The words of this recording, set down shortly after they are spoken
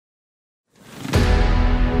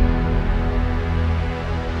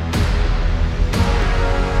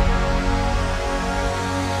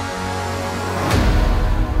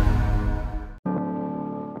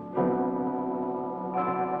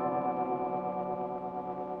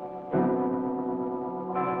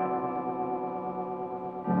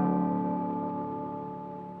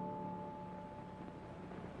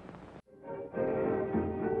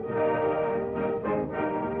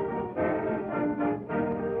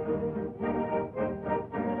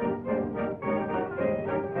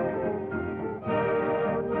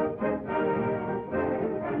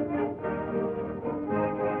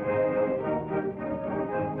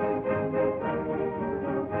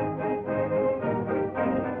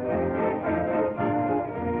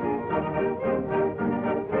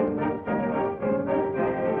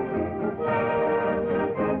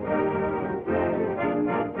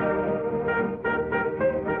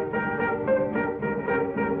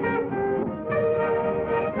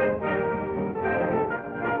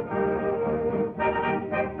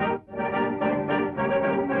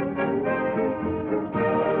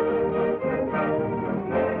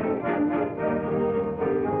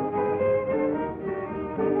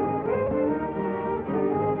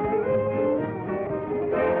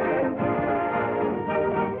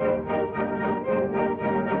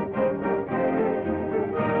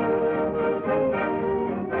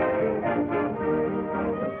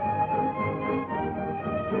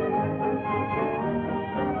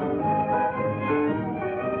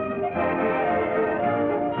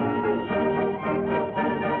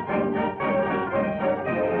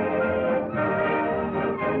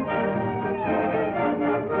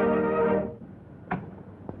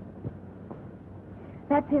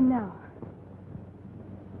him now.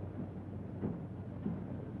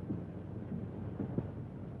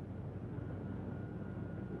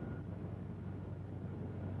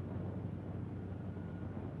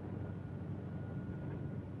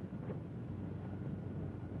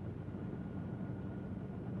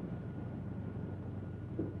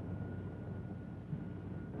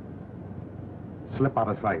 Slip out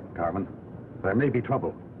of sight, Carmen. There may be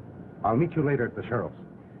trouble. I'll meet you later at the sheriff's.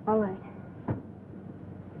 All right.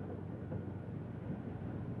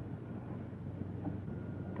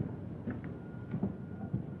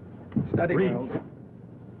 Steady, girls.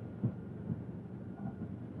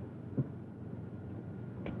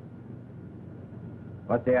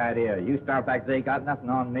 What's the idea? You start back there, got nothing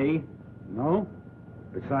on me? No.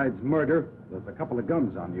 Besides murder, there's a couple of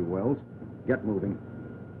guns on you, Wells. Get moving.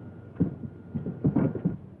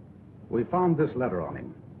 We found this letter on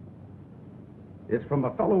him. It's from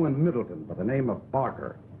a fellow in Middleton by the name of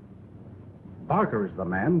Barker. Barker is the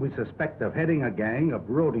man we suspect of heading a gang of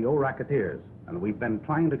rodeo racketeers, and we've been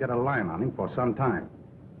trying to get a line on him for some time.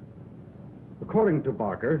 According to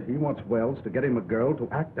Barker, he wants Wells to get him a girl to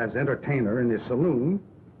act as entertainer in his saloon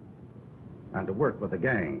and to work with the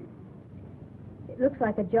gang. It looks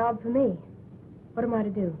like a job for me. What am I to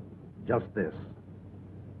do? Just this.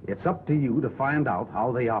 It's up to you to find out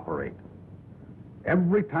how they operate.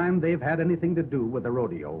 Every time they've had anything to do with the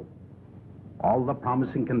rodeo, all the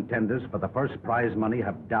promising contenders for the first prize money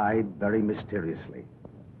have died very mysteriously.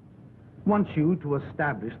 Want you to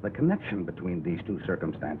establish the connection between these two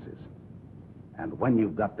circumstances. And when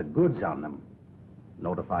you've got the goods on them,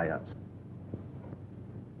 notify us.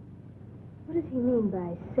 What does he mean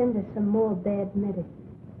by send us some more bad medicine?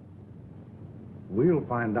 We'll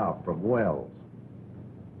find out from Wells.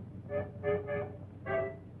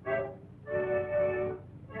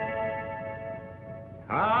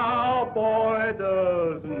 Cowboy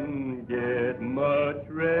doesn't get much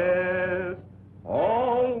rest,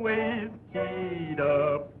 always keyed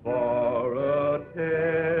up for a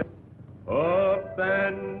test. Up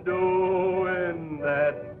and doing,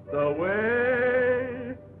 that's the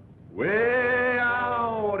way, way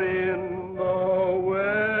out in the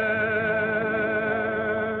west.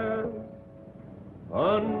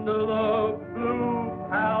 Under the blue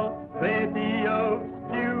pal, plenty of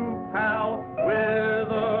stew pal,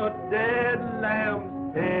 with a dead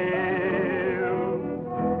lamb's tail.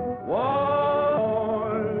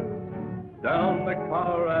 Boys, down the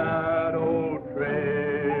Colorado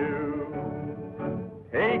Trail,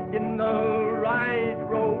 taking the right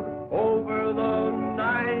road over the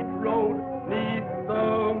night road, neath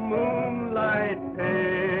the moonlight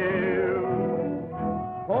pale.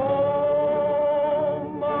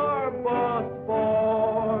 Home our bus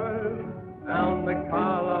boys, down the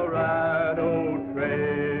Colorado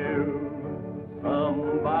Trail.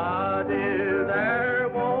 Somebody there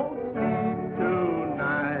won't sleep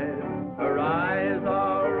tonight, her eyes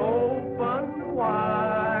are open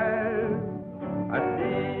wide. I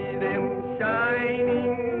see them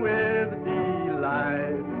shining with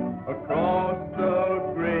delight across the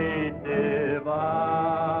great divide.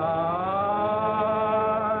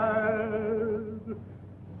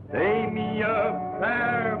 Say me a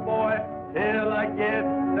prayer, boy, till I get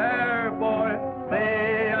there, boy.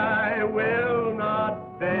 Say I will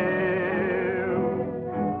not fail.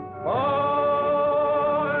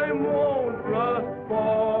 I won't rust,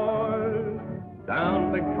 boys,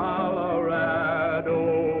 down the Colorado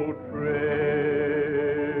Trail.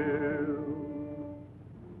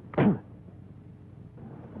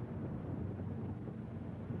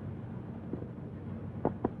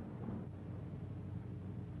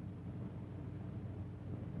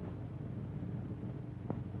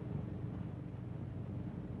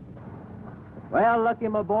 Well, Lucky,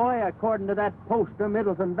 my boy, according to that poster,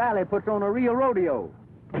 Middleton Valley puts on a real rodeo.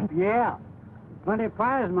 Yeah. Plenty of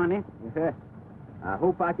prize money. I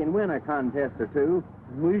hope I can win a contest or two.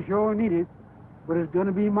 We sure need it. But it's going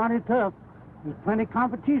to be mighty tough. There's plenty of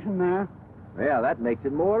competition there. Well, that makes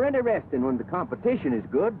it more interesting when the competition is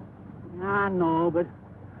good. I know, but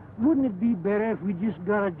wouldn't it be better if we just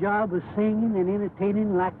got a job of singing and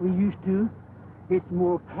entertaining like we used to? It's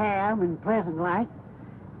more calm and pleasant like.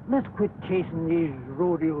 Let's quit chasing these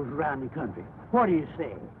rodeos around the country. What do you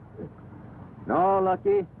say? No,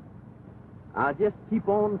 Lucky. I'll just keep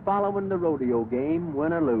on following the rodeo game,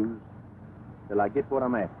 win or lose, till I get what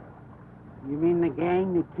I'm after. You mean the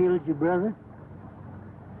gang that killed your brother?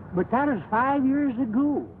 But that was 5 years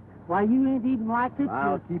ago. Why, you ain't even like it.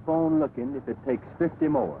 I'll keep on looking if it takes 50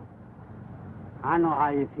 more. I know how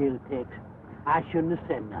you feel, Tex. I shouldn't have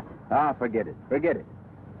said nothing. Ah, forget it. Forget it.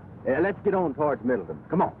 Let's get on towards Middleton.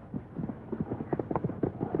 Come on.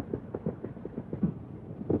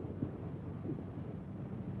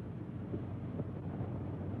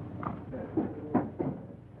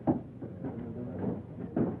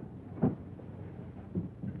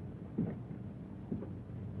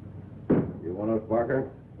 Hayworth, Barker?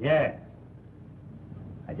 Yes.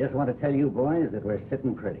 I just want to tell you boys that we're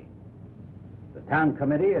sitting pretty. The town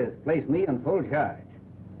committee has placed me in full charge.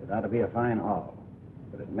 It ought to be a fine haul,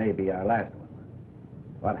 but it may be our last one.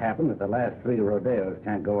 What happened at the last 3 rodeos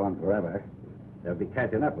can't go on forever. They'll be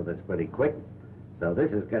catching up with us pretty quick, so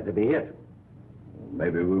this has got to be it.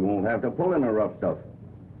 Maybe we won't have to pull in the rough stuff.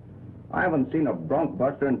 I haven't seen a bronc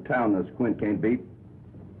buster in town that Squint can't beat.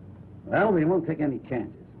 Well, we won't take any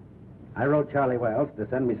chances. I wrote Charlie Wells to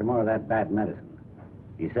send me some more of that bad medicine.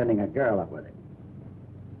 He's sending a girl up with it.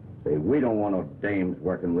 Say, we don't want no dames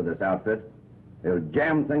working with this outfit. They'll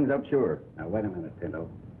jam things up sure. Now, wait a minute, Pinto.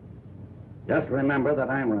 Just remember that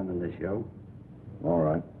I'm running this show. All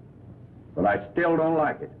right. But I still don't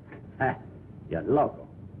like it. Ha! You're local.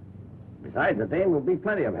 Besides, the dame will be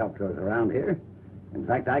plenty of help to us around here. In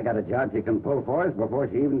fact, I got a job she can pull for us before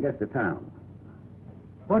she even gets to town.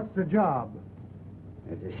 What's the job?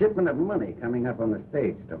 There's a shipment of money coming up on the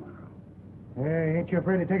stage tomorrow. Hey, ain't you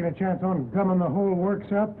afraid of taking a chance on gumming the whole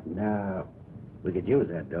works up? No. We could use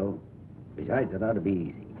that dough. Besides, it ought to be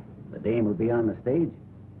easy. The dame will be on the stage.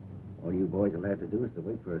 All you boys will have to do is to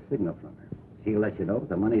wait for a signal from her. She'll let you know if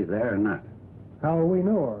the money's there or not. How will we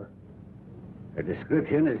know her? Her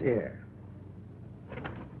description is here.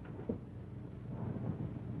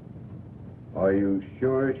 Are you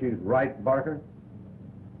sure she's right, Barker?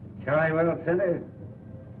 Charlie Wells sent her.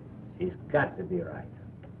 She's got to be right.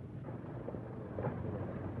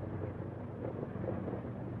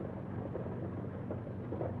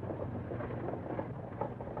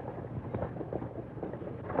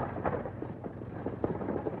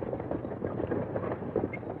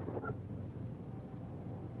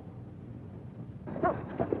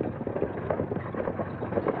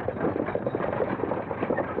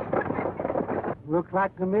 Looks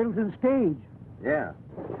like the Middleton stage. Yeah.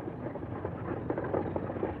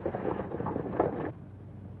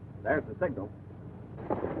 There's the signal.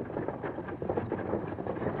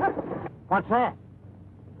 What's that?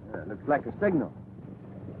 Looks like a signal.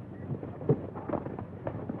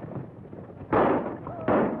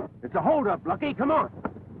 It's a holdup, Lucky. Come on.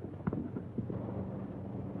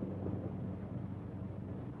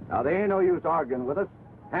 Now, there ain't no use arguing with us.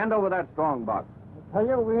 Hand over that strong box. I tell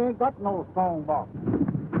you, we ain't got no strong box.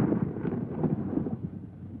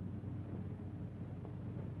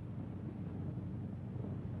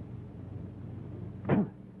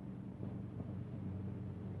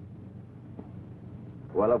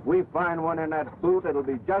 Well, if we find one in that boot, it'll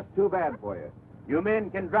be just too bad for you. You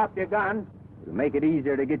men can drop your gun. It'll make it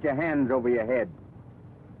easier to get your hands over your head.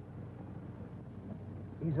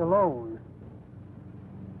 He's alone.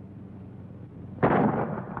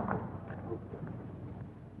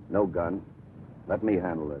 No gun. Let me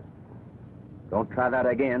handle this. Don't try that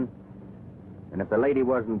again. And if the lady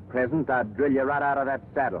wasn't present, I'd drill you right out of that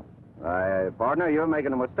saddle. Partner, you're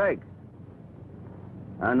making a mistake.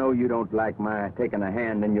 I know you don't like my taking a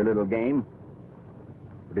hand in your little game.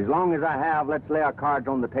 But as long as I have, let's lay our cards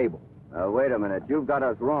on the table. Wait a minute. You've got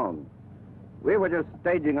us wrong. We were just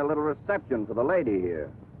staging a little reception for the lady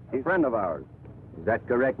here. She's a friend of ours. Is that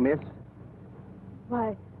correct, miss?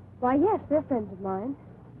 Why, yes, they're friends of mine.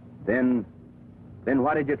 Then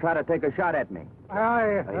why did you try to take a shot at me?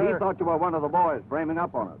 He thought you were one of the boys framing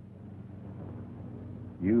up on us.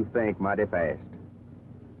 You think mighty fast.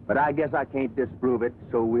 But I guess I can't disprove it,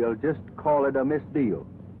 so we'll just call it a misdeal.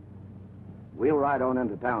 We'll ride on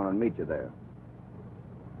into town and meet you there.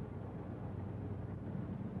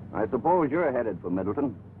 I suppose you're headed for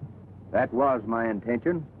Middleton. That was my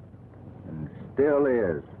intention, and still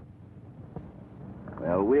is.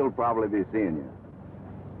 Well, we'll probably be seeing you.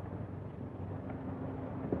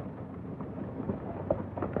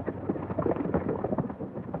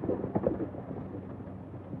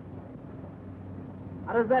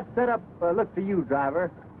 How does that setup look to you,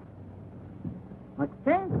 driver? I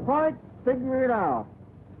can't quite figure it out.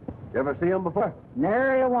 You ever see him before?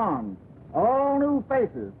 Nary a one. All new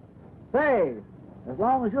faces. Say, as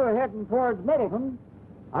long as you're heading towards Middleton,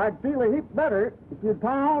 I'd feel a heap better if you'd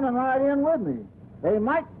come on and ride in with me. They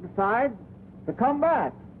might decide to come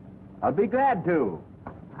back. I'll be glad to.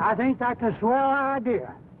 I think that's a swell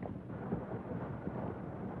idea.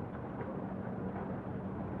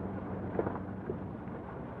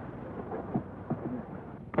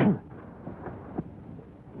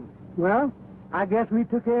 Well, I guess we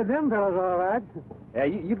took care of them fellas all right. Yeah,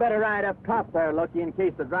 you better ride up top there, Lucky, in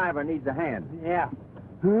case the driver needs a hand. Yeah.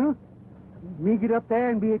 Huh? Me get up there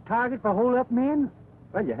and be a target for hold-up men?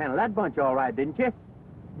 Well, you handled that bunch all right, didn't you?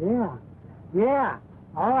 Yeah. Yeah.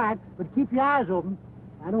 All right, but keep your eyes open.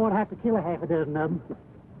 I don't want to have to kill a half a dozen of them.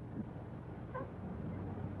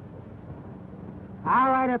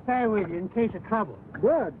 I'll ride up there with you in case of trouble.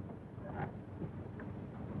 Good.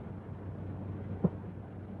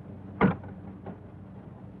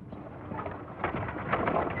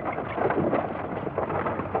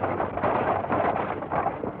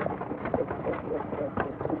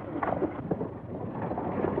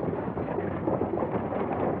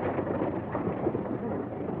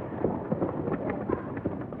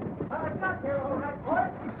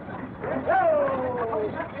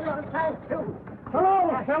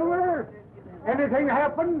 Hello, Silver. Anything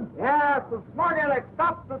happen? Yeah, the smart aleck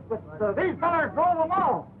stopped us, but these fellas drove them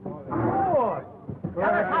off. Good.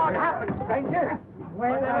 Tell us how it happened, stranger.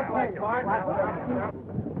 Well, that's right, Bart.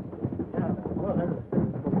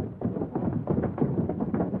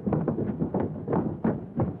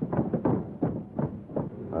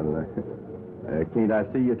 Can't I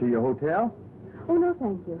see you to your hotel? Oh, no,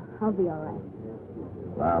 thank you. I'll be all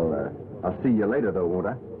right. I'll see you later, though, won't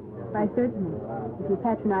I? Why, certainly. If you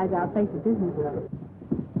patronize our place of business.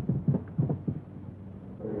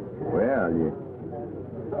 Well,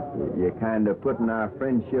 you're kind of putting our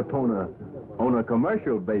friendship on a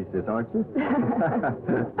commercial basis, aren't you?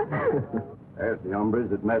 There's the hombres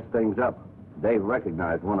that messed things up. Dave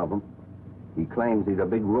recognized one of them. He claims he's a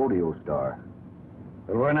big rodeo star.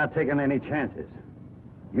 But we're not taking any chances.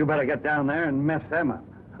 You better get down there and mess them up.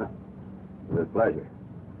 With pleasure.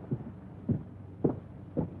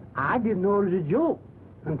 I didn't know it was a joke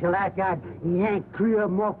until that guy yanked 3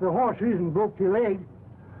 of them off their horses and broke their legs.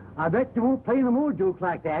 I bet they won't play no more jokes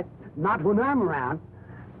like that, not when I'm around.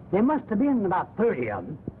 There must have been about 30 of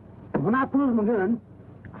them. And when I pulls my gun,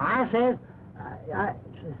 I says,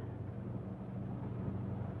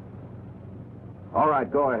 All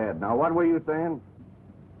right, go ahead. Now, what were you saying?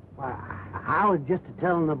 Well, I was just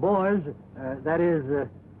telling the boys,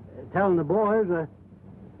 telling the boys.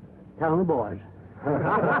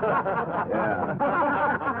 Yeah.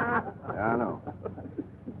 Yeah, I know.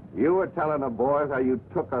 You were telling the boys how you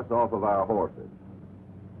took us off of our horses.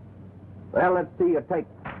 Well, let's see you take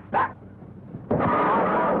that.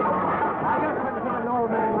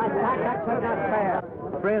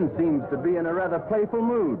 Friend seems to be in a rather playful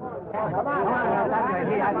mood.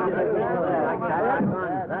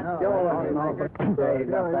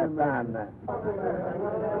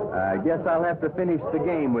 I guess I'll have to finish the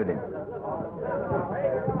game with him.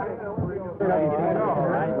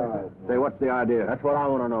 Say, what's the idea? That's what I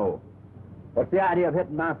want to know. What's the idea of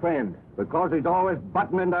hitting my friend? Because he's always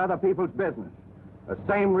butting into other people's business. The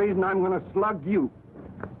same reason I'm going to slug you.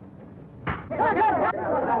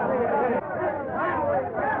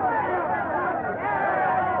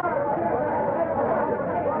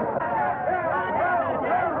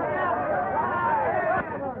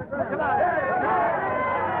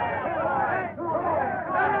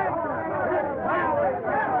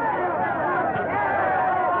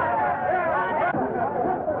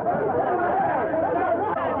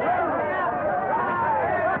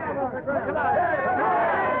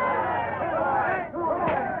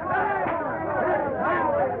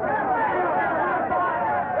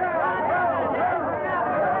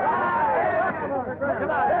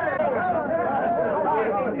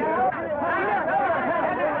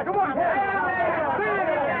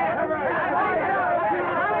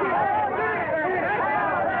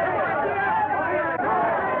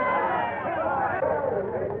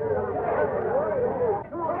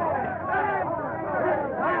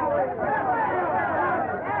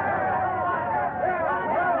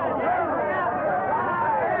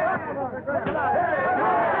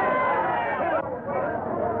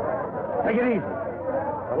 Take it easy.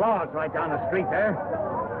 The law's right down the street there.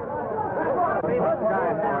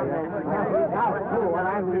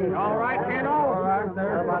 All right, Keno.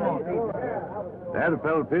 That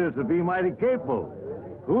fellow appears to be mighty capable.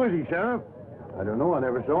 Who is he, Sheriff? I don't know. I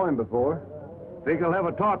never saw him before. Think I'll have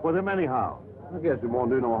a talk with him anyhow. I guess it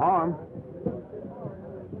won't do no harm.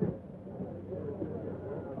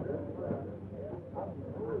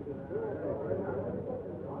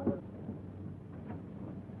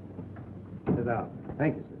 Sit down.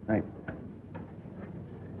 Thank you, sir. Thank you.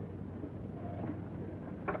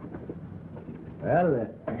 Well,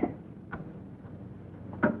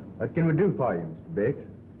 what can we do for you, Mr. Biggs?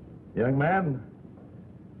 Young man,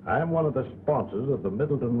 I'm one of the sponsors of the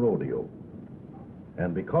Middleton Rodeo.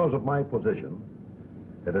 And because of my position,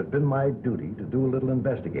 it has been my duty to do a little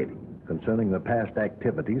investigating concerning the past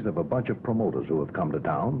activities of a bunch of promoters who have come to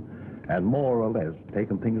town and more or less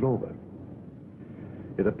taken things over.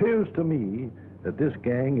 It appears to me that this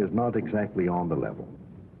gang is not exactly on the level.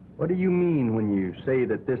 What do you mean when you say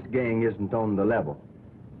that this gang isn't on the level?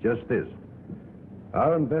 Just this.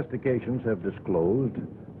 Our investigations have disclosed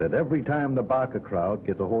that every time the Barker crowd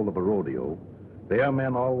gets a hold of a rodeo, their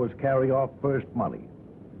men always carry off first money.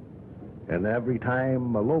 And every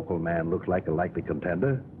time a local man looks like a likely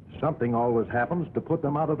contender, something always happens to put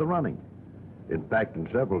them out of the running. In fact, in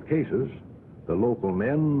several cases, the local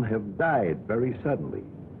men have died very suddenly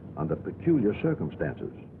under peculiar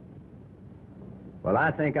circumstances. Well, I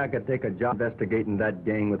think I could take a job investigating that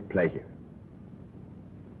gang with pleasure.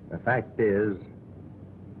 The fact is,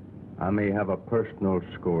 I may have a personal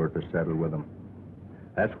score to settle with them.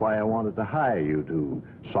 That's why I wanted to hire you to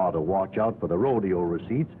sort of watch out for the rodeo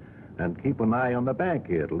receipts and keep an eye on the bank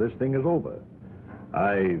here till this thing is over.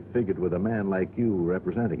 I figured with a man like you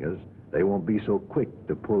representing us, they won't be so quick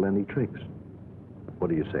to pull any tricks. What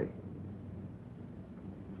do you say?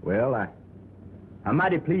 Well, I'm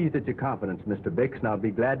mighty pleased at your confidence, Mr. Bix, and I'll be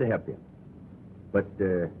glad to help you. But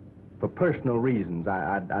for personal reasons,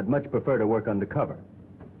 I'd much prefer to work undercover.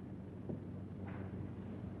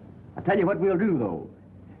 I'll tell you what we'll do, though.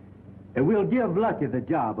 We'll give Lucky the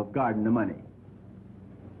job of guarding the money.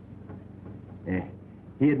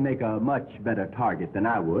 He'd make a much better target than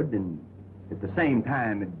I would, and at the same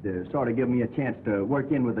time, it'd sort of give me a chance to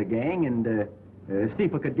work in with the gang and see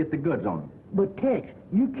if I could get the goods on them. But, Tex,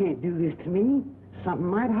 you can't do this to me. Something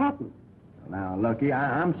might happen. Now, Lucky,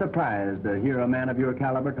 I'm surprised to hear a man of your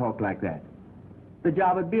caliber talk like that. The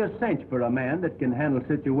job would be a cinch for a man that can handle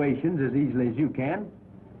situations as easily as you can.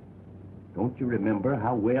 Don't you remember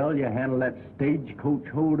how well you handled that stagecoach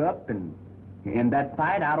hold-up and that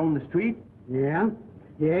fight out on the street? Yeah,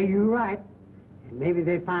 you're right. And maybe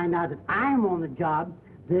they find out that I'm on the job,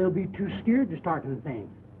 they'll be too scared to start anything.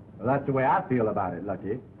 Well, that's the way I feel about it,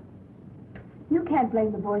 Lucky. You can't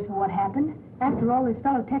blame the boys for what happened. After all, this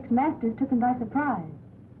fellow Tex Masters took them by surprise.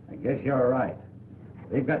 I guess you're right.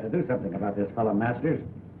 They've got to do something about this fellow Masters.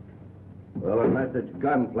 Well, unless it's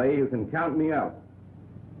gunplay, you can count me out.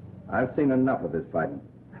 I've seen enough of this fighting.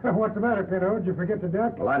 What's the matter, Pinto? Did you forget the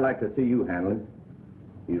duck? Well, I'd like to see you handle him.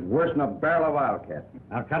 He's worse than a barrel of wildcat.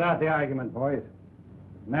 Now, cut out the argument, boys.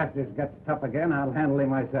 If Masters gets tough again, I'll handle him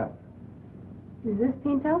myself. Is this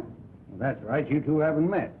Pinto? Well, that's right. You two haven't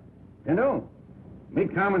met. Pinto,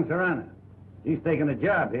 meet Carmen Serrana. She's taking a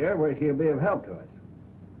job here where she'll be of help to us.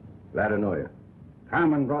 Glad to know you.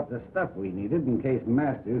 Carmen brought the stuff we needed in case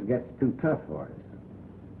Masters gets too tough for us.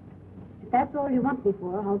 If that's all you want me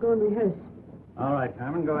for, I'll go and rehearse. All right,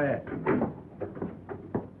 Carmen, go ahead.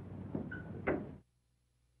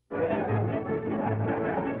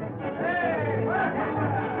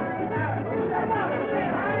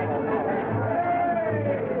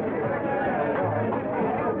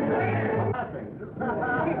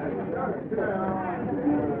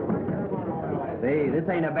 Say, this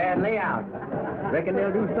ain't a bad layout. Reckon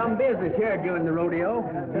they'll do some business here during the rodeo.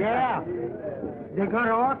 Yeah, they got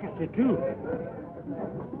an orchestra, too.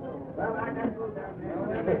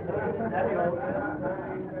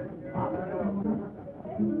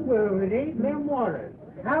 Well, it ain't Lem Waters.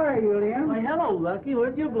 How are you, Lem? Why, hello, Lucky.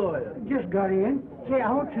 Where'd you blow it? Just got in. Say,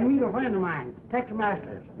 I want you to meet a friend of mine, Tex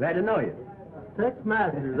Masters. Glad to know you. Tex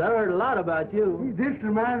Masters. I heard a lot about you. This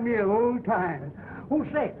reminds me of old times. Oh,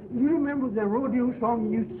 say, you remember the rodeo song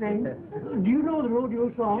you used to sing? Do you know the rodeo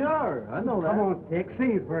song? Sure, I know that. Come on, Tex,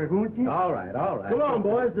 sing it for us, won't you? All right, all right. Come on,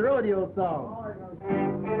 boys, the rodeo song.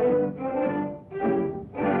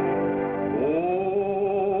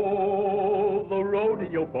 Oh, the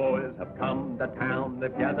rodeo boys have come to town.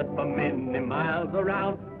 They've gathered for many miles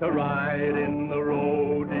around to ride in the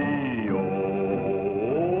rodeo.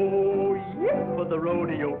 Yes, for the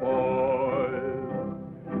rodeo boys.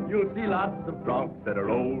 You'll see lots of broncs that are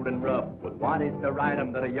old and rough with bodies to ride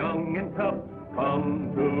 'em that are young and tough.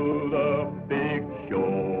 Come to the big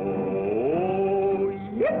show.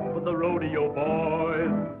 Yes, for the rodeo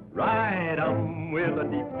boys. Ride 'em with a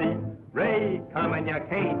deep seat. Ray, come and you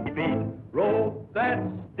can't be beat. Rope that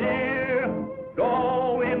steer,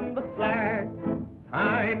 go in the slack.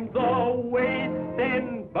 Time's a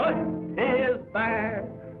wasting, bust his back.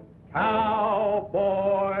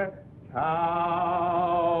 Cowboy,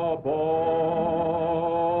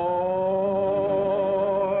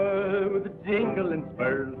 cowboy. With the jingling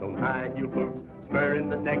spurs on high heel boots, spur in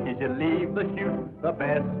the neck as you leave the chute. The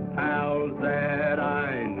best pals that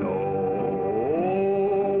I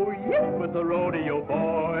know. Yep, with the rodeo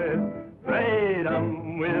boys. Trade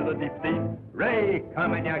 'em with a deep seat. Ray,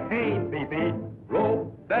 come and you can't be beat.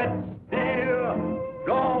 Rope that steer,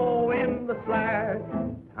 go in the slack.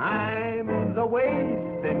 Time's a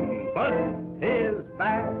wasting, bust his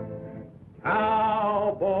back.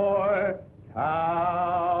 Cowboy,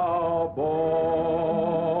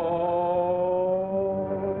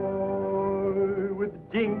 cowboy. With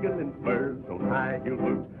jingling spurs on high-heel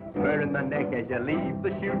boots, spurring the neck as you leave the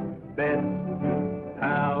chute. Best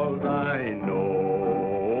pals I know,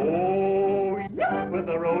 yeah, with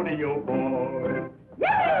the rodeo boys.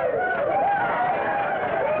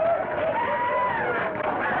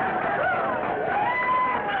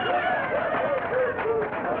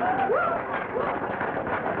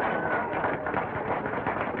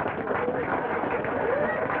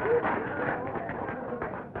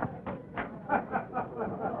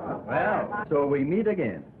 Well, so we meet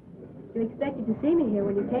again. You expected to see me here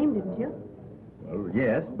when you came, didn't you? Well,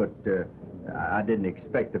 yes, but I didn't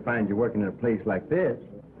expect to find you working in a place like this.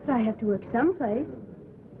 But I have to work someplace.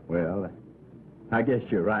 Well, I guess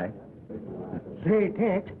you're right. Say,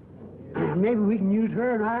 Tex, maybe we can use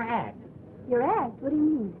her in our act. Your act? What do you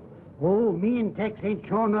mean? Oh, me and Tex ain't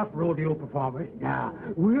sure enough rodeo performers. Now,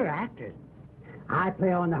 we're actors. I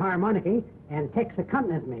play on the harmonica, and Tex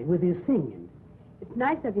accompanies me with his singing. It's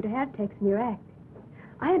nice of you to have Tex in your act.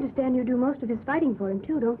 I understand you do most of his fighting for him,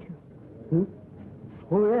 too, don't you? Hmm?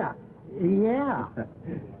 Oh, yeah. Yeah.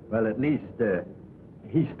 Well, at least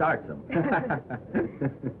he starts them.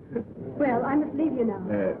 Well, I must leave you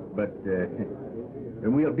now. But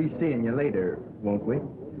we'll be seeing you later, won't we?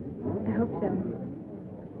 I hope so.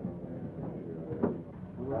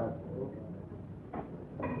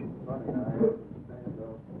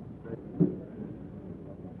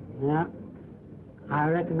 Yeah. I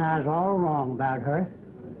recognize all wrong about her.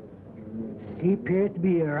 She appears to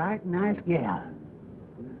be a right nice gal.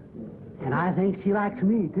 And I think she likes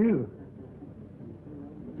me, too.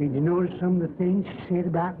 Did you notice some of the things she said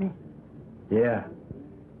about me? Yeah,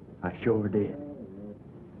 I sure did.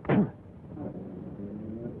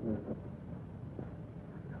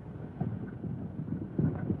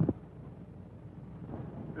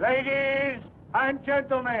 Ladies and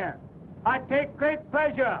gentlemen, I take great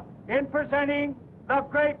pleasure in presenting the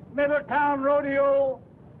great Middletown Rodeo.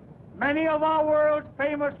 Many of our world's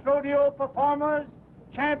famous rodeo performers,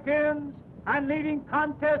 champions, and leading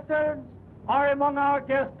contestants are among our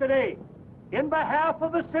guests today. In behalf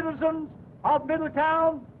of the citizens of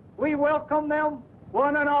Middletown, we welcome them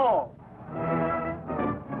one and all.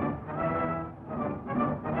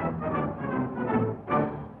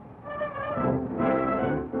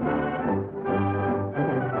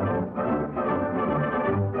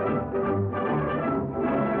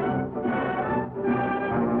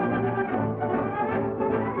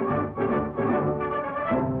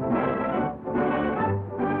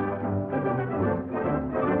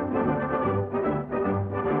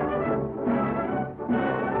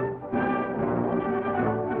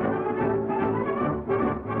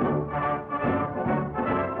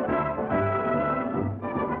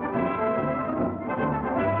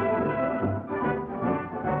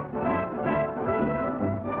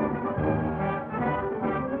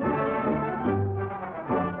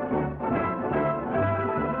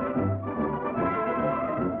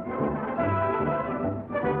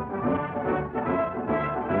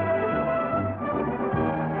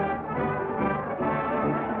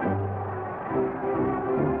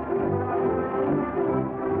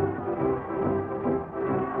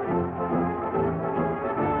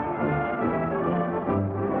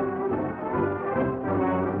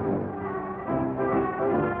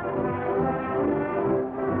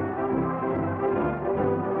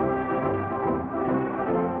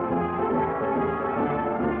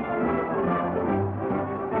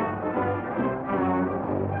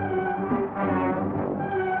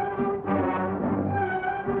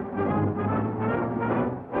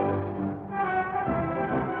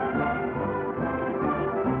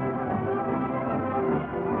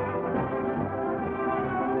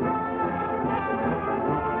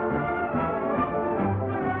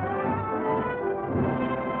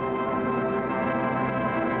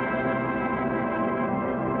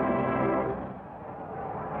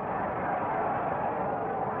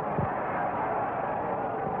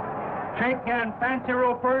 Shank and fancy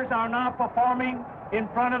ropers are now performing in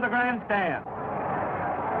front of the grandstand.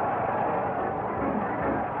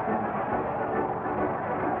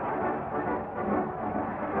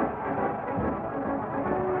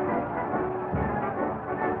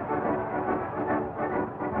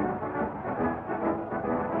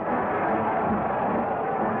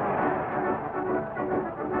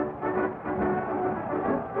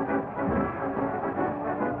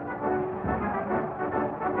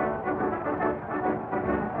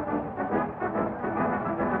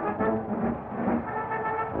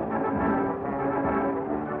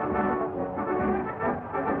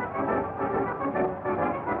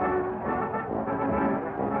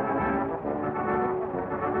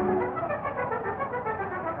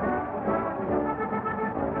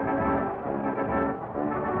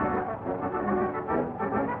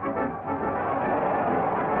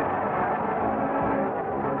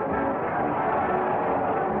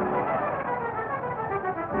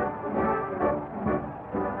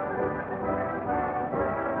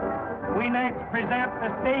 present the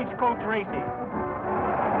stagecoach racing.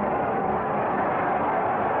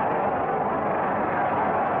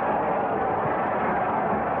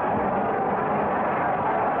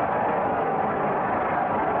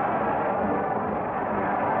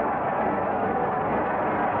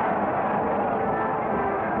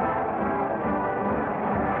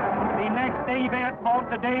 The next event on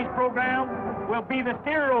today's program will be the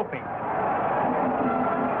steer roping.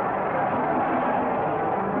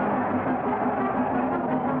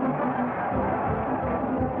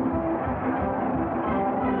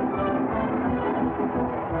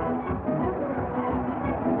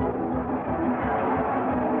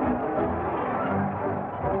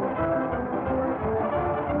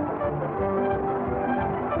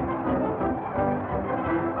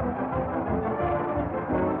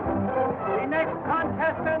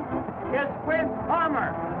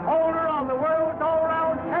 Holder of the World's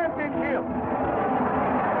All-Round Championship.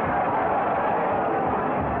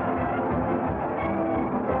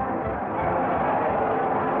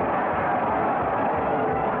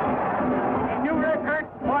 A new record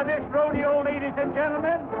for this rodeo, ladies and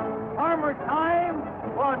gentlemen. Farmer's time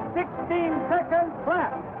was 16 seconds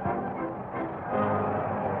flat.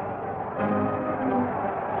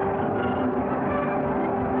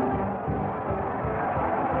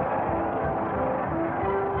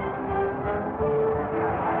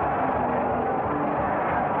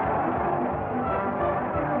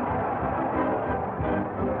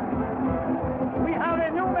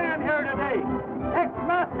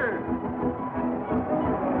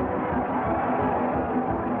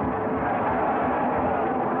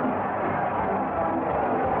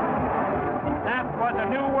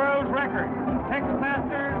 Tex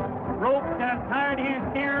Masters roped and tied his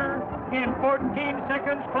steer in 14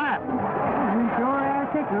 seconds flat. We sure are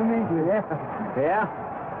taking them into it. Yeah?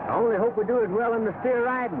 I only hope we do it well in the steer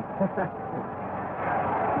riding.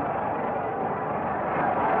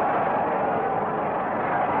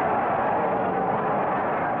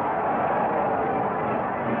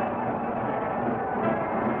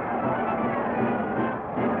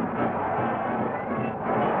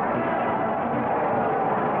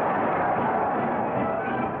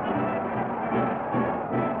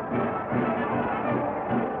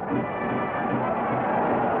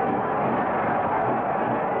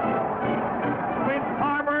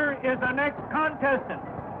 Is the next contestant.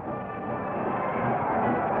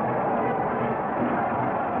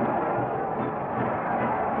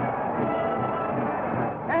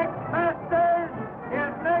 Tex Masters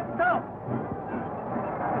is next up.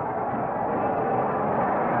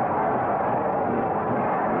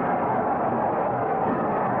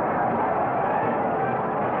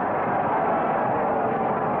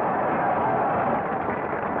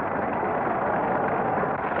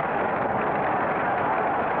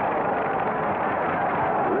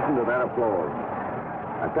 Applause.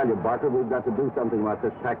 I tell you, Barker, we've got to do something about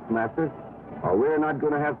this Tex Masters, or we're not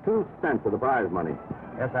going to have 2 cents of the prize money.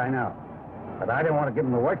 Yes, I know. But I don't want to give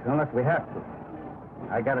them the works unless we have to.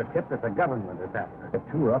 I got a tip that the government is after. It's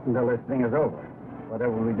too rough until this thing is over.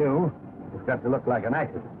 Whatever we do, it's got to look like an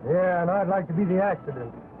accident. Yeah, and I'd like to be the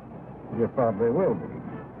accident. You probably will be.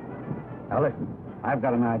 Now, listen, I've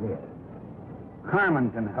got an idea.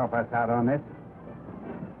 Carmen can help us out on this.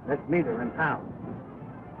 Let's meet her in town.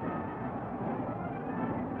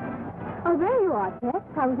 Oh, there you are, Tex.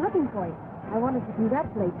 I was looking for you. I wanted to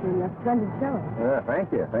congratulate you on your splendid showing.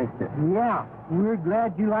 Thank you. Yeah, we're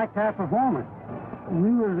glad you liked our performance.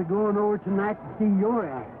 We was going over tonight to see your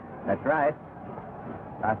act. That's right.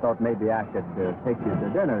 I thought maybe I could take you to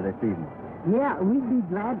dinner this evening. Yeah, we'd be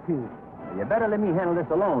glad to. You better let me handle this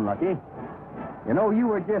alone, Lucky. You know, you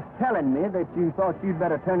were just telling me that you thought you'd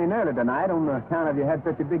better turn in early tonight on account of you had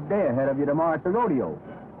such a big day ahead of you tomorrow at the rodeo.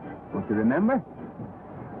 Don't you remember?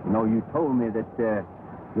 You know, you told me that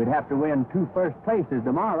we'd have to win 2 first places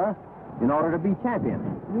tomorrow in order to be champions.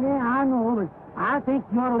 Yeah, I know, but I think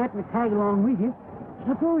you ought to let me tag along with you.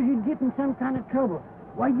 Suppose you'd get in some kind of trouble.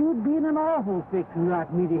 Why, you'd be in an awful fix without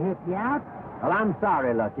me to help you out. Well, I'm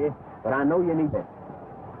sorry, Lucky, but I know you need it.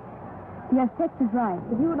 Yes, Tex is right.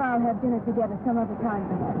 But you and I will have dinner together some other time,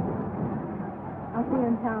 perhaps. I'll see you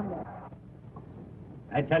in town then.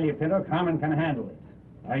 I tell you, Pinto, Carmen can handle it.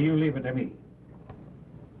 Now, you leave it to me.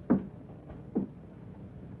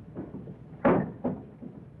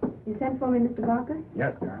 You sent for me, Mr. Barker?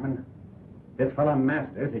 Yes, Carmen. This fellow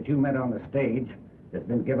Masters that you met on the stage has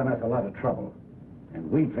been giving us a lot of trouble. And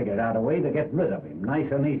we figured out a way to get rid of him, nice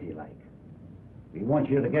and easy like. We want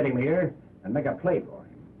you to get him here and make a play for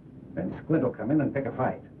him. Then Squint will come in and pick a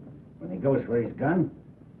fight. When he goes for his gun,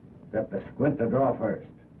 it's up to Squint to draw first.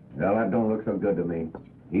 Well, that don't look so good to me.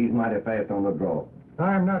 He's mighty fast on the draw.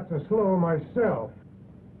 I'm not so slow myself.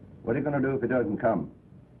 What are you going to do if he doesn't come?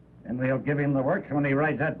 And we'll give him the works when he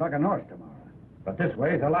rides that bucking horse tomorrow. But this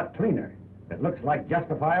way is a lot cleaner. It looks like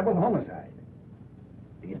justifiable homicide.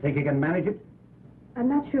 Do you think you can manage it? I'm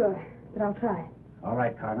not sure, but I'll try. All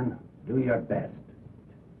right, Carmen. Do your best.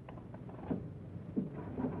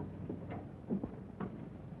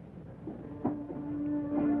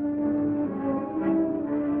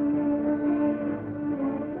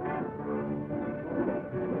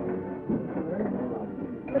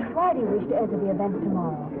 But why do you wish to enter the event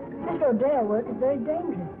tomorrow? This Rodeo work is very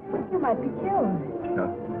dangerous. You might be killed. No,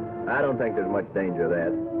 I don't think there's much danger of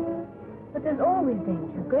that. But there's always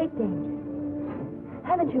danger, great danger.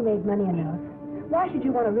 Haven't you made money enough? Why should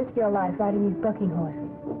you want to risk your life riding these bucking horses?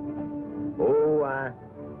 Oh,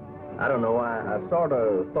 I don't know. I sort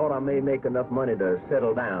of thought I may make enough money to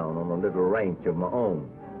settle down on a little ranch of my own,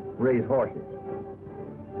 raise horses.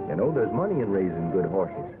 You know, there's money in raising good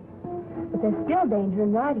horses. But there's still danger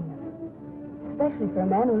in riding them. Especially for a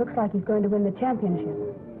man who looks like he's going to win the championship.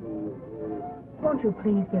 Won't you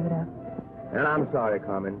please give it up? And I'm sorry,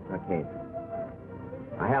 Carmen, I can't.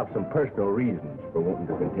 I have some personal reasons for wanting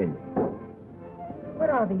to continue. What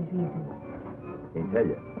are these reasons? Can't tell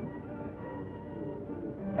you.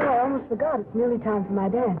 Oh, I almost forgot. It's nearly time for my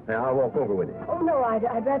dance. Now, I'll walk over with you. Oh, no, I'd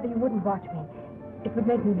rather you wouldn't watch me. It would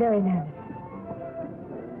make me very nervous.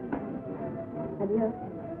 Adios.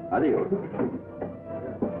 Adios.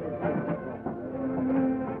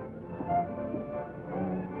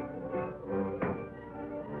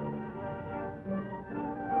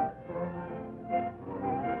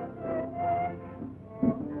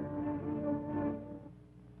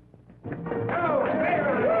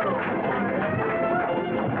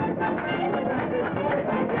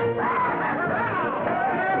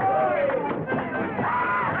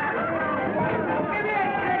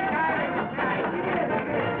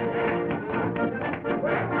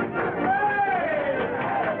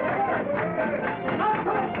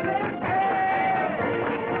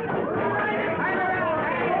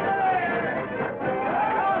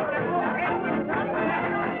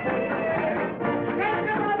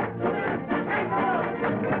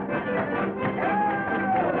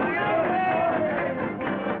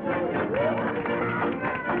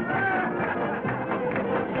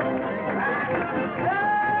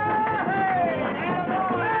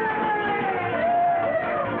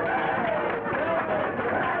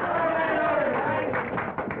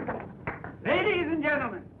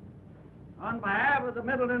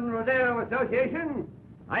 Rodeo Association,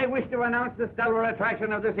 I wish to announce the stellar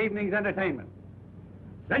attraction of this evening's entertainment.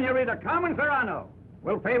 Senorita Carmen Serrano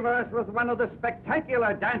will favor us with one of the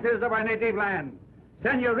spectacular dances of our native land.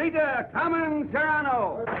 Senorita Carmen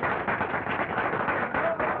Serrano.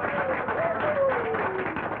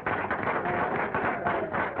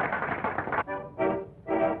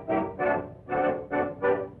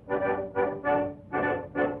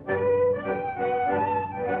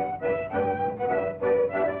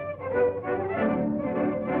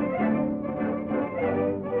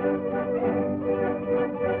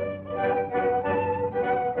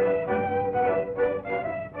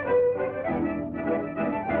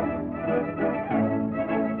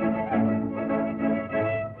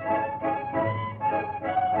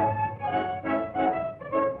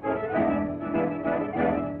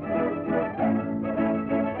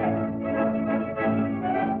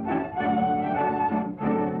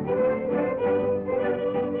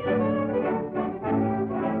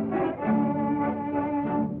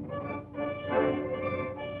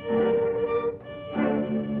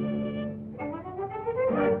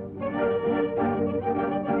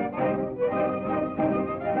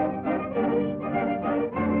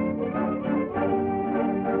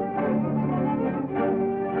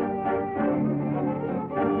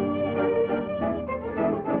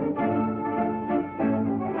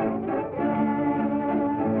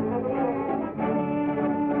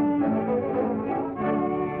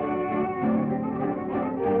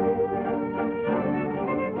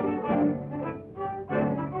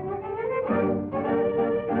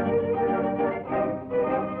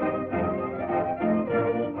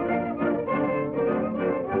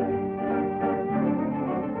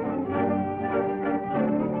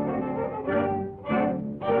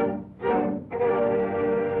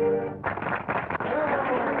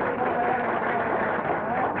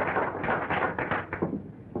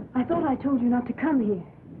 I told you not to come here.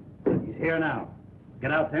 He's here now.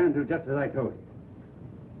 Get out there and do just as I told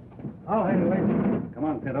you. I'll handle it. Come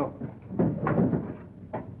on, Pinto.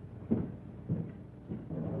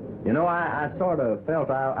 You know, I sort of felt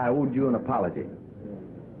I owed you an apology.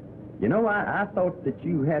 You know, I thought that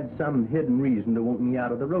you had some hidden reason to want me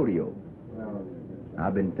out of the rodeo.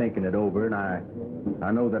 I've been thinking it over, and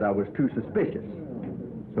I know that I was too suspicious.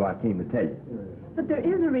 So I came to tell you. But there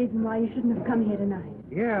is a reason why you shouldn't have come here tonight.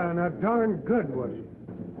 Yeah, and a darn good was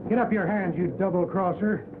it. Get up your hands, you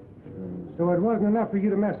double-crosser. So it wasn't enough for you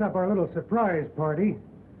to mess up our little surprise party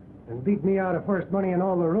and beat me out of first money in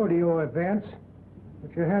all the rodeo events,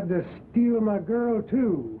 but you had to steal my girl,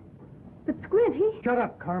 too. But Squint, he... Shut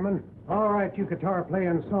up, Carmen. All right, you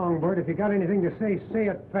guitar-playing songbird, if you got anything to say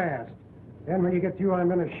it fast. Then when you get through, I'm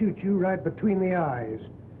going to shoot you right between the eyes.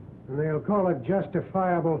 And they'll call it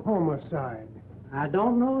justifiable homicide. I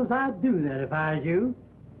don't know as I'd do that if I was you.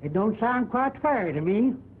 It don't sound quite fair to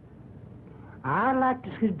me. I'd like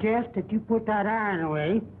to suggest that you put that iron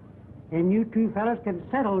away, and you two fellas can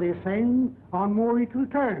settle this thing on more equal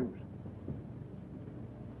terms.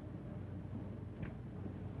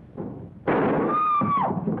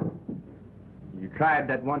 You tried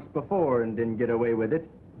that once before and didn't get away with it.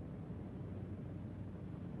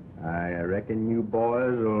 I reckon you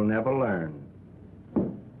boys will never learn.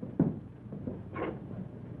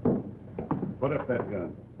 Put up that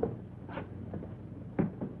gun.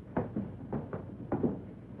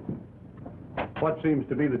 What seems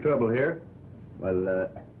to be the trouble here? Well,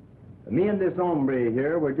 me and this hombre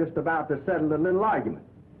here were just about to settle a little argument.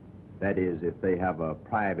 That is, if they have a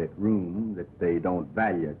private room that they don't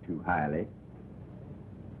value too highly.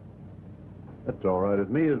 That's all right with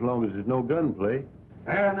me as long as there's no gunplay.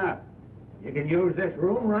 Fair enough. You can use this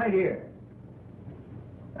room right here.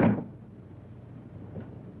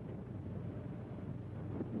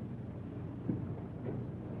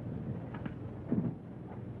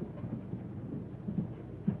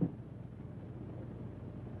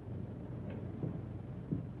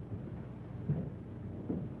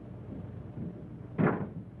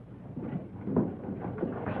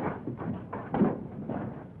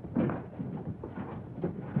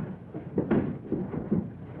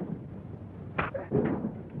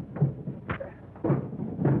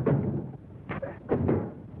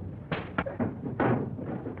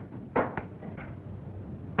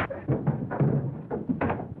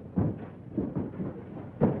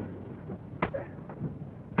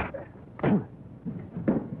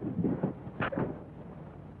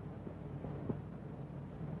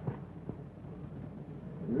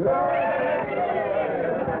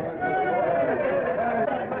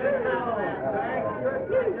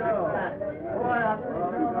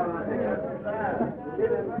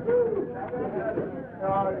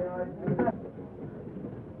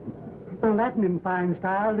 Well, that in fine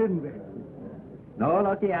style, didn't we? No,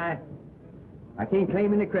 Lucky, I can't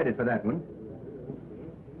claim any credit for that one.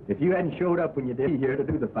 If you hadn't showed up when you did here to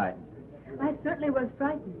do the fighting. I certainly was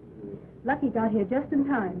frightened. Lucky got here just in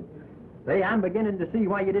time. Say, I'm beginning to see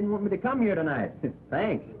why you didn't want me to come here tonight.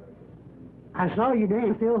 Thanks. I saw you there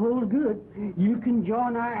and still hold good. You can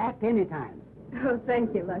join our act anytime. Oh,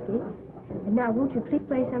 thank you, Lucky. And now, won't you please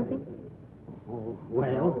play something? Oh,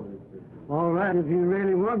 well, all right if you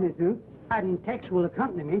really want me to. And Tex will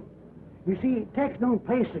accompany me. You see, Tex don't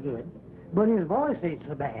play so good, but his voice ain't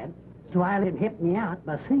so bad, so I let him help me out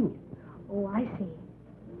by singing. Oh, I see.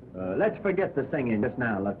 Let's forget the singing just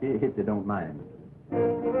now, Lucky, if you don't mind.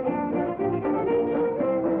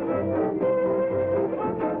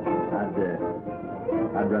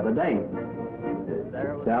 I'd rather dance.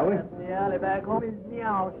 Shall we? In the alley back home, his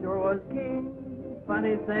meow sure was king.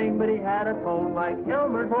 Funny thing, but he had a tone like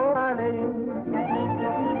Elmer's old Eileen.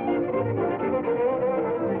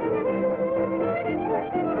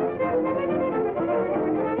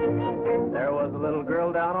 There was a little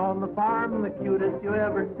girl down on the farm, the cutest you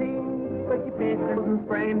ever seen. But she pinched her nose and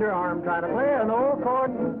sprained her arm trying to play an old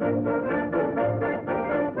accordion.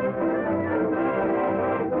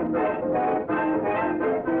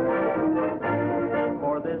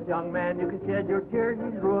 For this young man, you can shed your tears,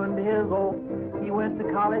 he's ruined his old. He went to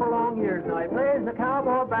college for long years, now he plays the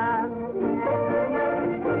cowboy band.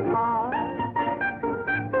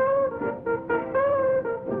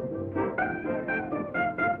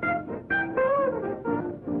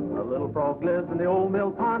 A little frog lives in the old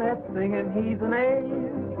mill pond, singing he's an A.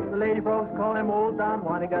 The lady frogs call him Old Don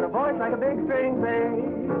Juan, he got a voice like a big string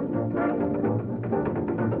bass.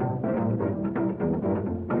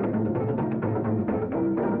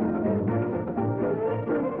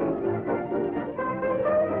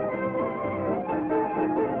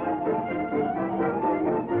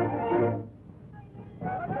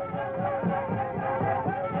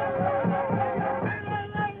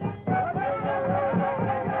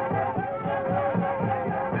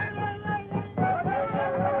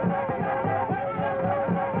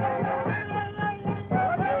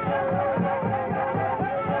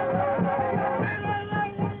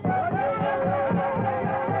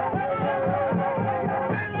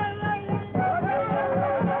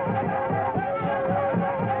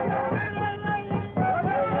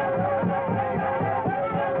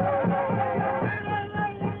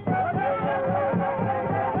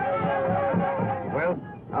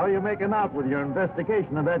 are you making out with your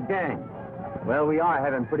investigation of that gang? Well, we are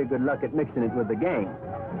having pretty good luck at mixing it with the gang.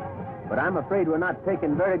 But I'm afraid we're not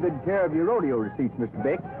taking very good care of your rodeo receipts, Mr.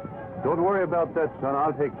 Bick. Don't worry about that, son.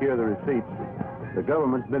 I'll take care of the receipts. The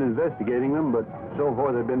government's been investigating them, but so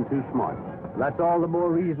far they've been too smart. That's all the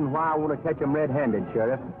more reason why I want to catch them red-handed,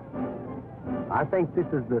 Sheriff. I think this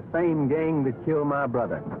is the same gang that killed my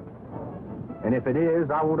brother. And if it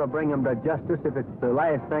is, I want to bring them to justice if it's the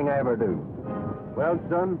last thing I ever do. Well,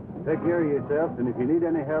 son, take care of yourself, and if you need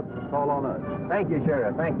any help, call on us. Thank you,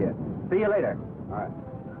 Sheriff. Thank you. See you later. All right.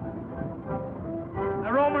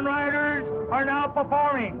 The Roman riders are now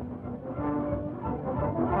performing.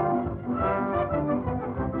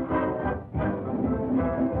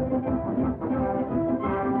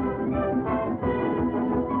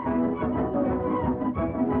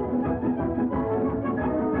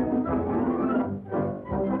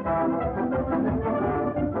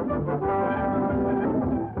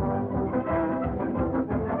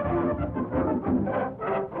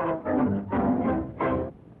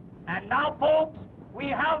 And now, folks, we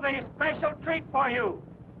have a special treat for you.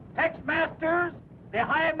 Tex Masters, the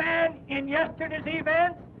high man in yesterday's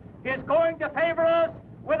events, is going to favor us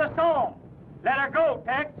with a song. Let her go,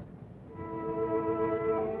 Tex.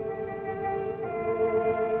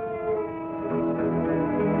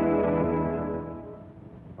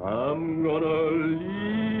 I'm gonna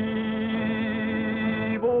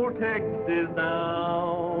leave old Texas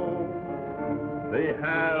now. They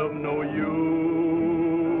have no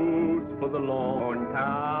use for the lone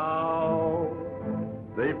cow.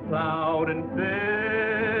 They plowed and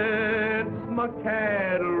fenced my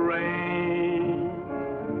cattle range,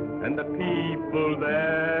 and the people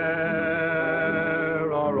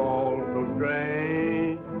there are all so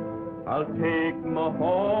strange. I'll take my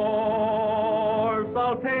horse,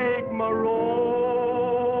 I'll take my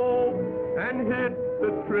rope, and hit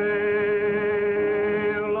the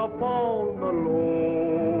trail upon the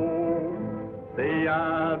low. Say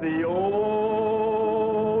I the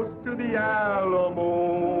oath to the Alamo,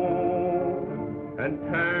 and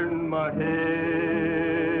turn my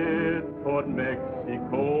head toward Mexico.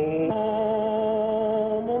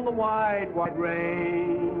 Home on the wide, wide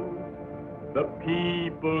range, the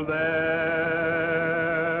people there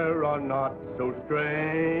are not so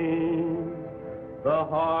strange. The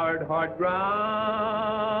hard, hard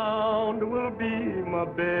ground will be my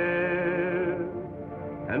bed,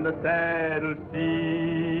 and the saddle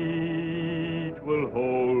seat will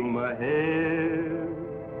hold my head.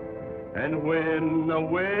 And when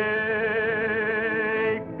awakened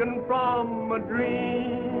from a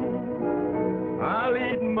dream, I'll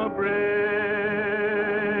eat my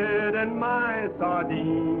bread and my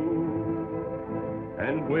sardines.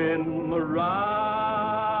 And when the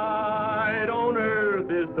ride on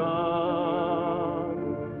earth is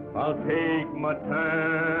done, I'll take my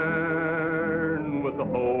turn with the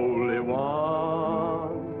Holy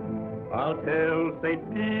One. I'll tell St.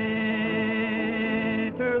 Peter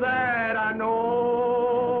that I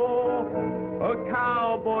know a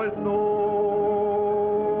cowboy's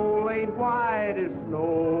soul ain't white as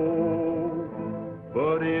snow,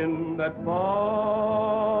 but in that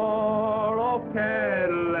far-off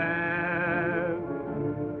cattle land,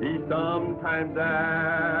 he sometimes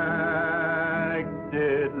acted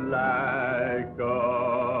like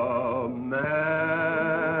a man.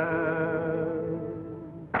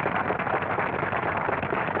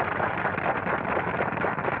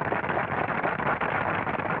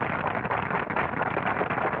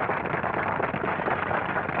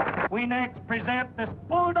 We next present this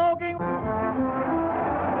bulldogging...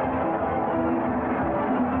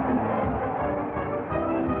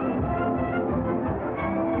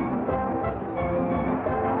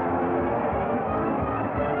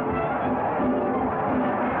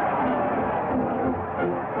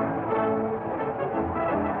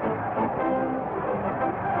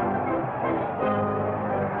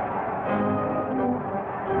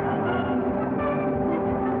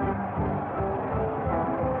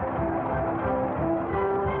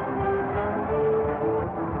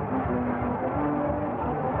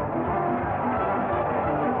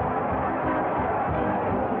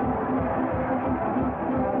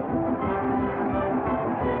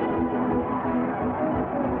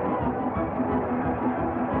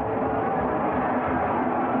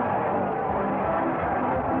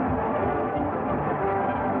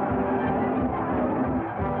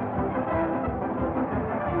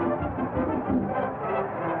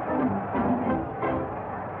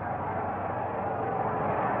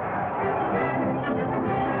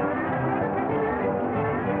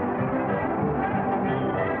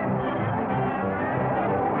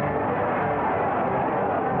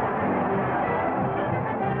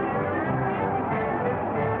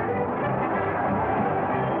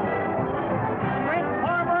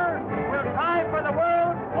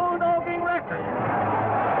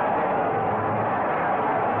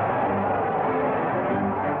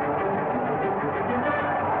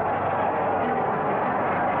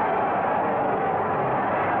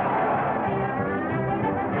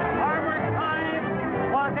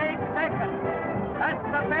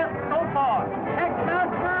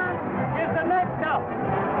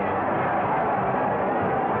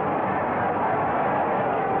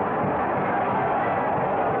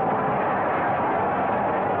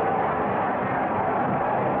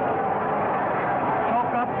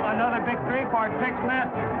 Bradbury for Tex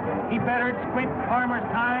Master. He bettered Squint Farmer's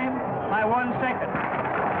time by 1 second.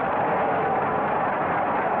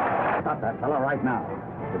 Stop that fellow right now.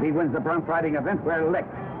 If he wins the bronc riding event, we're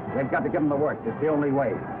licked. They've got to give him the works. It's the only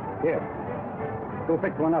way. Here. Go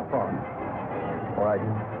fix one up for him. All right.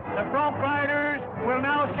 The bronc riders will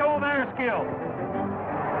now show their skill.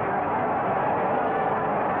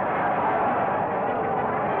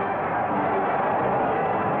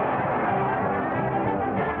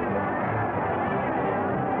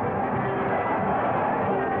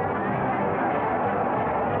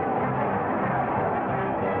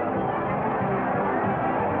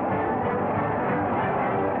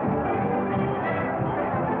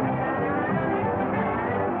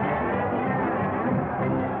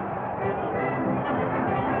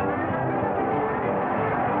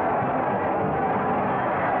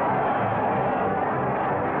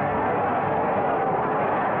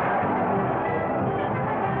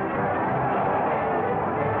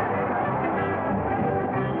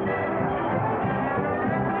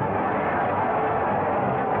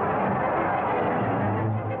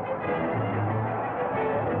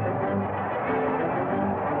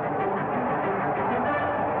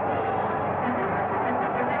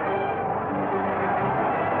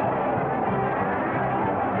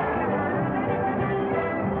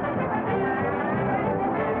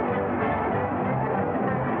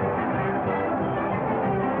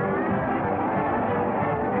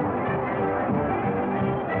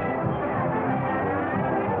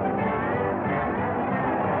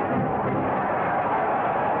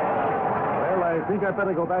 I think I'd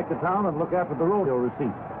better go back to town and look after the rodeo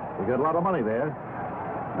receipts. We got a lot of money there.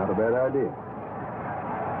 Not a bad idea.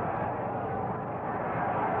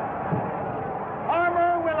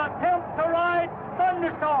 Farmer will attempt to ride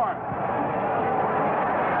Thunderstorm.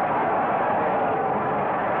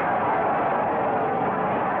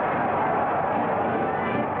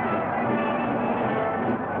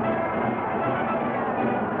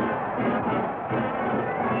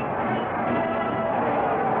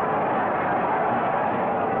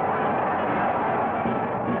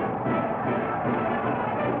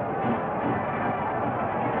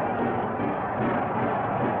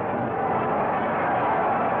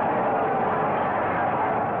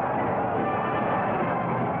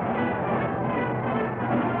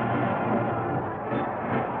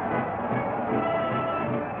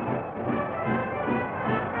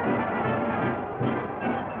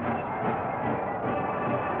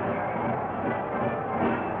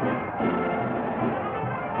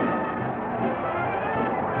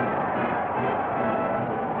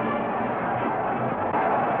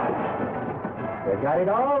 Got it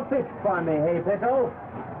all fixed for me, hey, Pickle?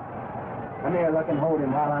 Come here, look and hold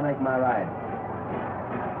him while I make my ride.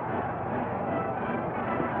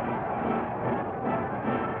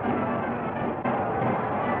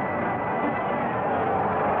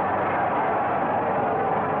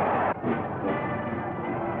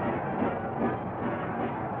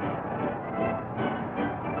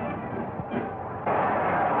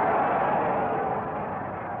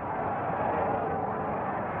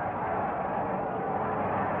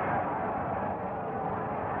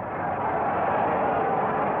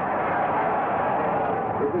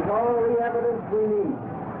 This is all the evidence we need.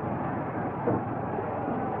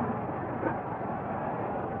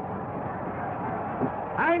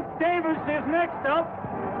 Hank Davis is next up.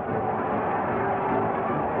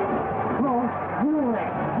 Come on, you know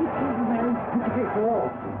that. Get to the man, put the paper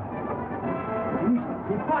off.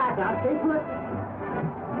 Be quiet now, stay put.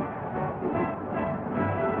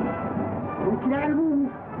 Don't get out of the room.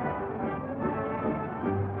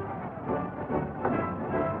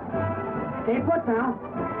 Stay put now.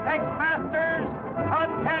 Tex Masters,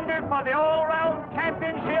 contender for the all-round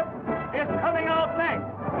championship, is coming out next.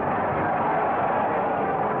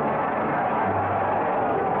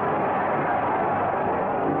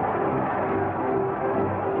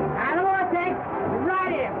 I don't want to take.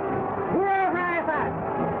 Right here. Real high five.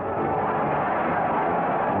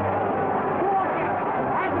 Go on, Tex.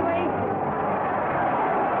 That's the way.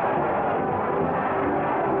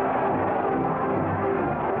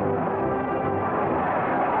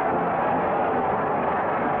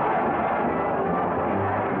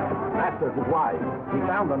 Masters is wise. He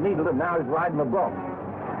found the needle and now he's riding the bronc.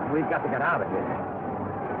 We've got to get out of here.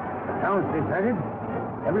 The town's deserted.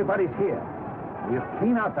 Everybody's here. We'll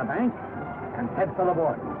clean out the bank and head for the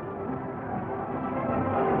border.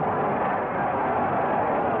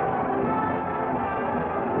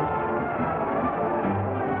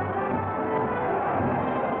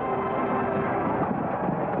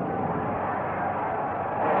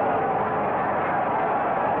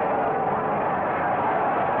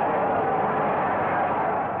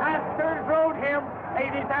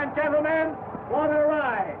 gentlemen, want a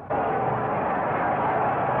ride?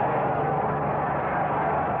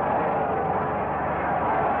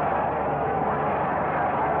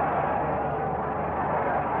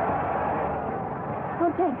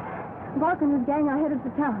 Okay. Barker and his gang are headed for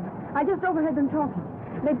town. I just overheard them talking.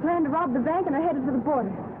 They plan to rob the bank and are headed for the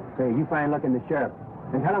border. Say, you find luck in the sheriff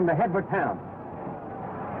and tell him to head for town.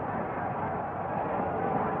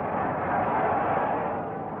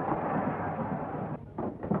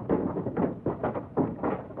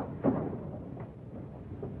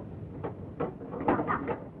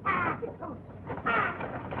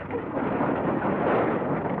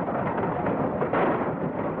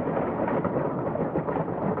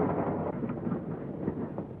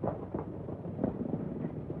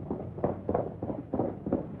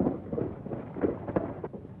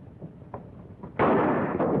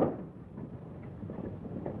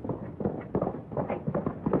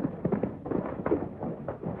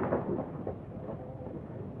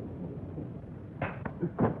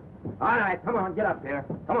 All right, come on, get up there.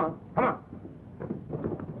 Come on, come on.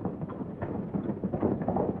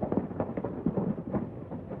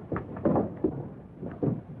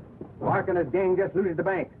 Mark and his gang just looted the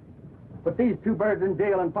bank. Put these two birds in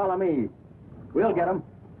jail and follow me. We'll get them.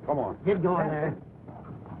 Come on. Get going there.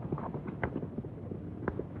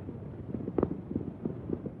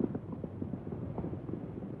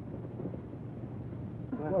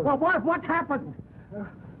 Well, what happened?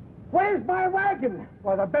 Where's my wagon?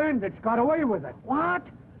 Well, the bandits got away with it. What?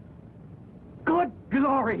 Good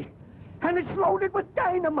glory. And it's loaded with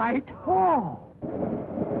dynamite. Oh.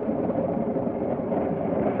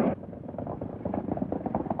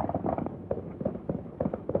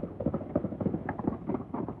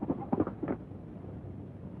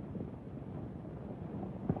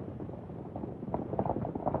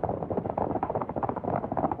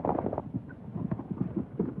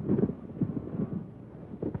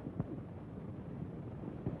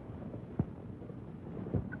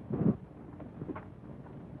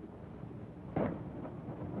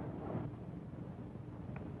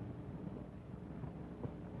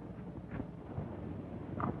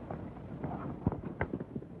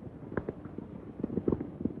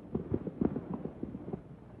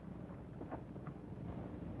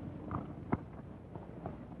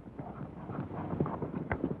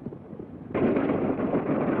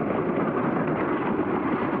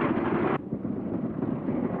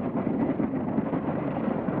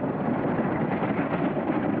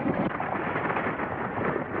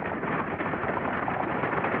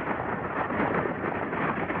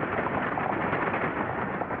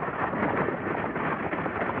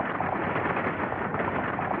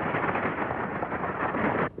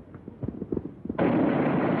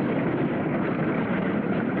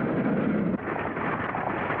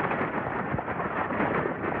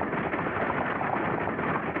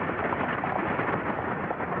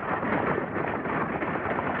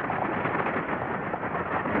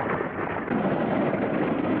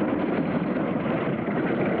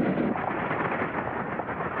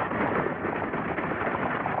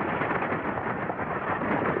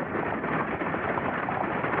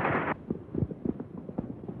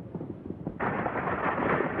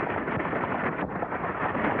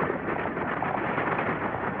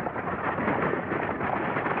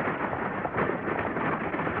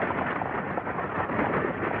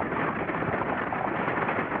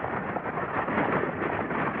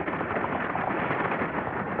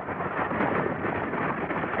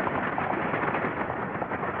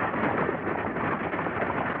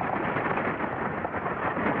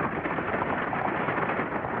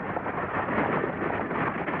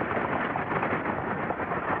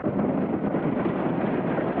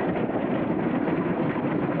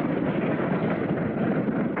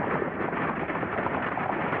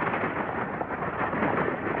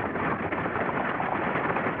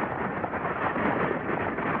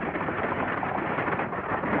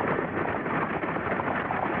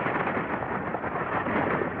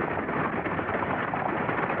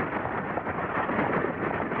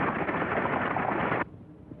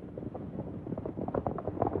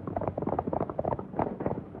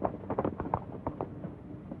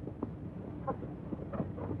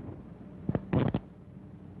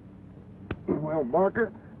 Well,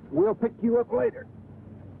 Barker, we'll pick you up later.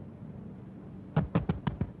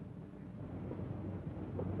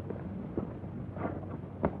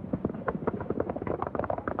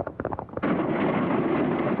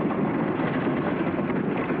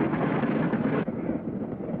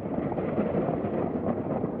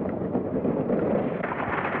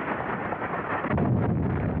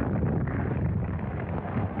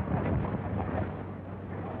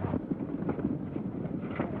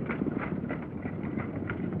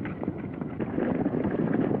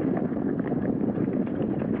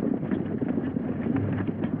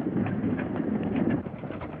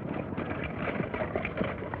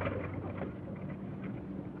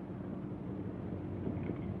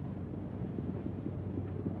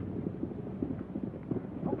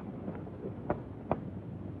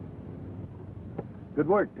 Good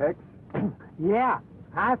work, Tex. Yeah,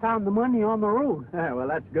 I found the money on the road. Well,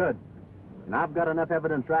 that's good. And I've got enough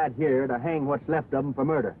evidence right here to hang what's left of them for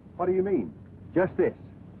murder. What do you mean? Just this.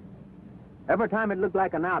 Every time it looked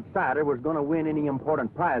like an outsider was going to win any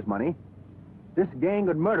important prize money, this gang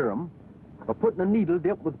would murder them for putting a needle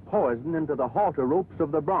dipped with poison into the halter ropes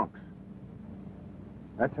of the broncs.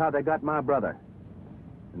 That's how they got my brother.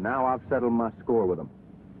 And now I've settled my score with them.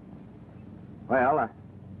 Well,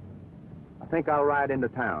 I think I'll ride into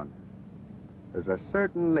town. There's a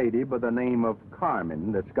certain lady by the name of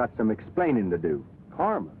Carmen that's got some explaining to do.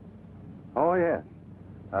 Carmen? Oh, yes.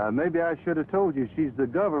 Maybe I should have told you she's the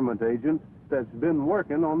government agent that's been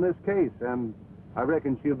working on this case, and I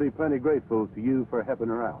reckon she'll be plenty grateful to you for helping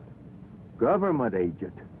her out. Government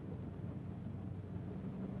agent?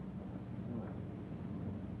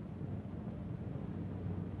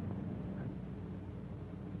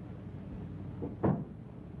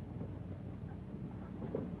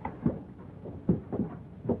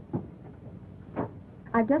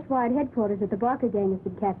 I've just wired headquarters that the Barker gang has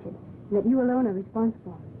been captured, and that you alone are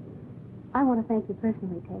responsible. I want to thank you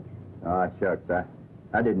personally, Tex. Oh, shucks.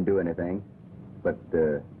 I didn't do anything. But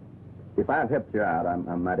if I've helped you out,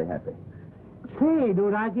 I'm mighty happy. Say,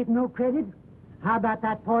 don't I get no credit? How about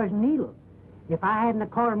that poison needle? If I hadn't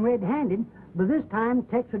caught him red-handed, by this time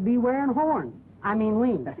Tex would be wearing horns. I mean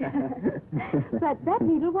wings. But that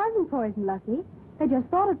needle wasn't poison, Lucky. They just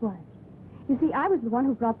thought it was. You see, I was the one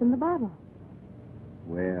who brought them the bottle.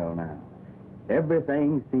 Well, now,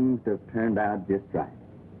 everything seems to have turned out just right.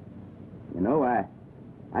 You know,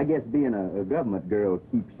 I guess being a government girl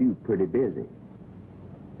keeps you pretty busy.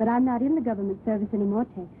 But I'm not in the government service anymore,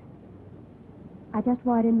 Tex. I just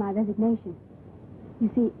wired in my resignation. You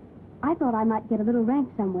see, I thought I might get a little ranch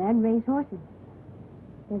somewhere and raise horses.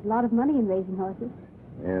 There's a lot of money in raising horses.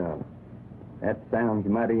 Yeah, that sounds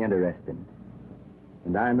mighty interesting.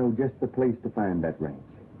 And I know just the place to find that ranch.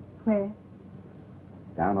 Where?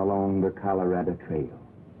 Down along the Colorado Trail.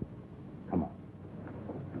 Come on.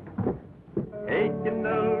 Taking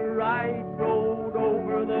the